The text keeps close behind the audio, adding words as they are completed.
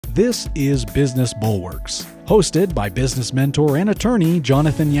This is Business Bulwarks, hosted by business mentor and attorney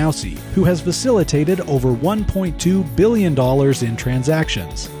Jonathan Jaussi, who has facilitated over $1.2 billion in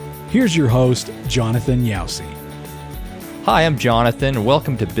transactions. Here's your host, Jonathan Jaussi. Hi, I'm Jonathan, and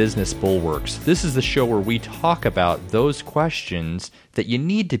welcome to Business Bulwarks. This is the show where we talk about those questions that you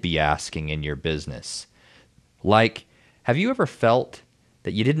need to be asking in your business. Like, have you ever felt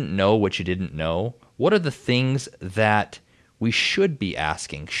that you didn't know what you didn't know? What are the things that we should be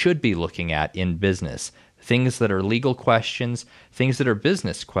asking, should be looking at in business? Things that are legal questions, things that are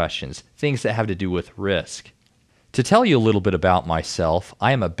business questions, things that have to do with risk. To tell you a little bit about myself,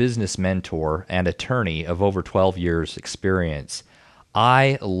 I am a business mentor and attorney of over 12 years experience.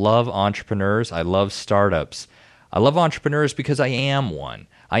 I love entrepreneurs. I love startups. I love entrepreneurs because I am one.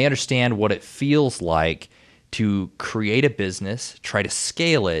 I understand what it feels like to create a business, try to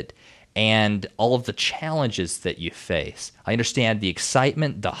scale it, and all of the challenges that you face. I understand the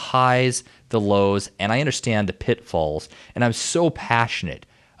excitement, the highs, the lows, and I understand the pitfalls. And I'm so passionate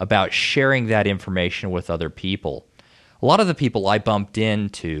about sharing that information with other people. A lot of the people I bumped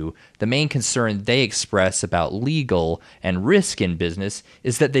into, the main concern they express about legal and risk in business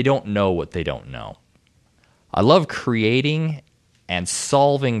is that they don't know what they don't know. I love creating and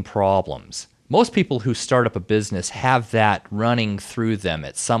solving problems. Most people who start up a business have that running through them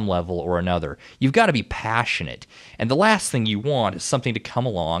at some level or another. You've got to be passionate. And the last thing you want is something to come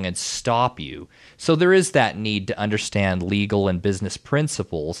along and stop you. So there is that need to understand legal and business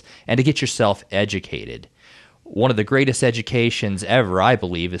principles and to get yourself educated. One of the greatest educations ever, I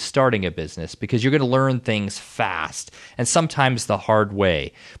believe, is starting a business because you're going to learn things fast and sometimes the hard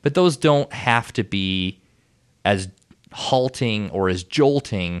way. But those don't have to be as halting or as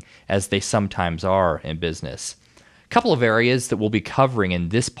jolting as they sometimes are in business. A couple of areas that we'll be covering in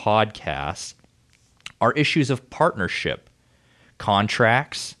this podcast are issues of partnership,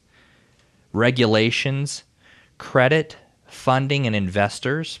 contracts, regulations, credit, funding and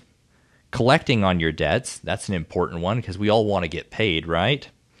investors, collecting on your debts. That's an important one because we all want to get paid, right?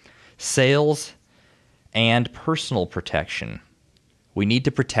 Sales and personal protection. We need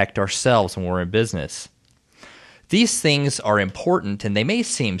to protect ourselves when we're in business. These things are important and they may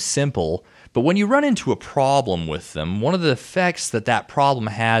seem simple, but when you run into a problem with them, one of the effects that that problem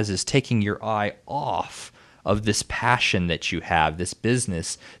has is taking your eye off of this passion that you have, this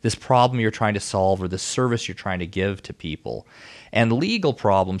business, this problem you're trying to solve, or the service you're trying to give to people. And legal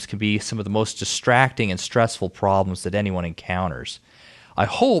problems can be some of the most distracting and stressful problems that anyone encounters. I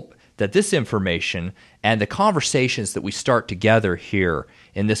hope that this information and the conversations that we start together here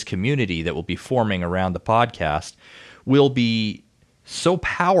in this community that will be forming around the podcast will be so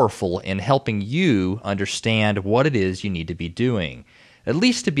powerful in helping you understand what it is you need to be doing, at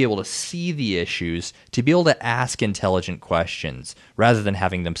least to be able to see the issues, to be able to ask intelligent questions rather than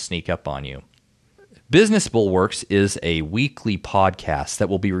having them sneak up on you. Business Bulwarks is a weekly podcast that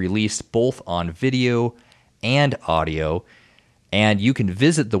will be released both on video and audio. And you can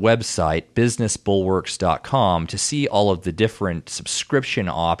visit the website, businessbulwarks.com, to see all of the different subscription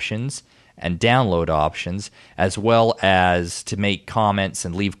options and download options, as well as to make comments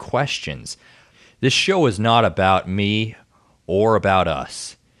and leave questions. This show is not about me or about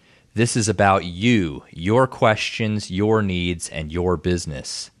us. This is about you, your questions, your needs, and your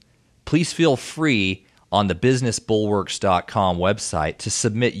business. Please feel free on the businessbulwarks.com website to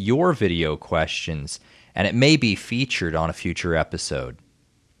submit your video questions, and it may be featured on a future episode.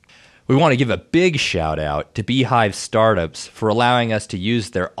 We want to give a big shout out to Beehive Startups for allowing us to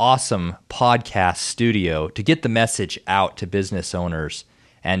use their awesome podcast studio to get the message out to business owners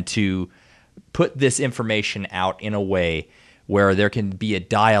and to put this information out in a way where there can be a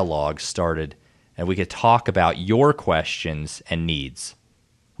dialogue started and we could talk about your questions and needs.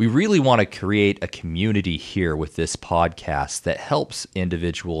 We really want to create a community here with this podcast that helps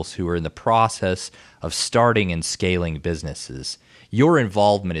individuals who are in the process of starting and scaling businesses. Your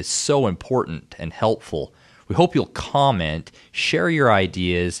involvement is so important and helpful. We hope you'll comment, share your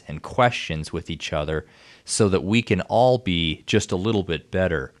ideas and questions with each other so that we can all be just a little bit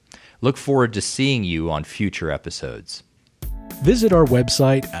better. Look forward to seeing you on future episodes. Visit our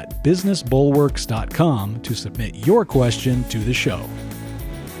website at businessbulwarks.com to submit your question to the show.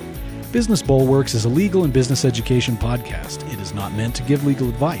 Business Bulwarks is a legal and business education podcast. It is not meant to give legal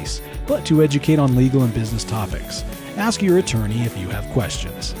advice, but to educate on legal and business topics. Ask your attorney if you have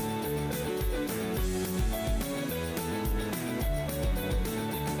questions.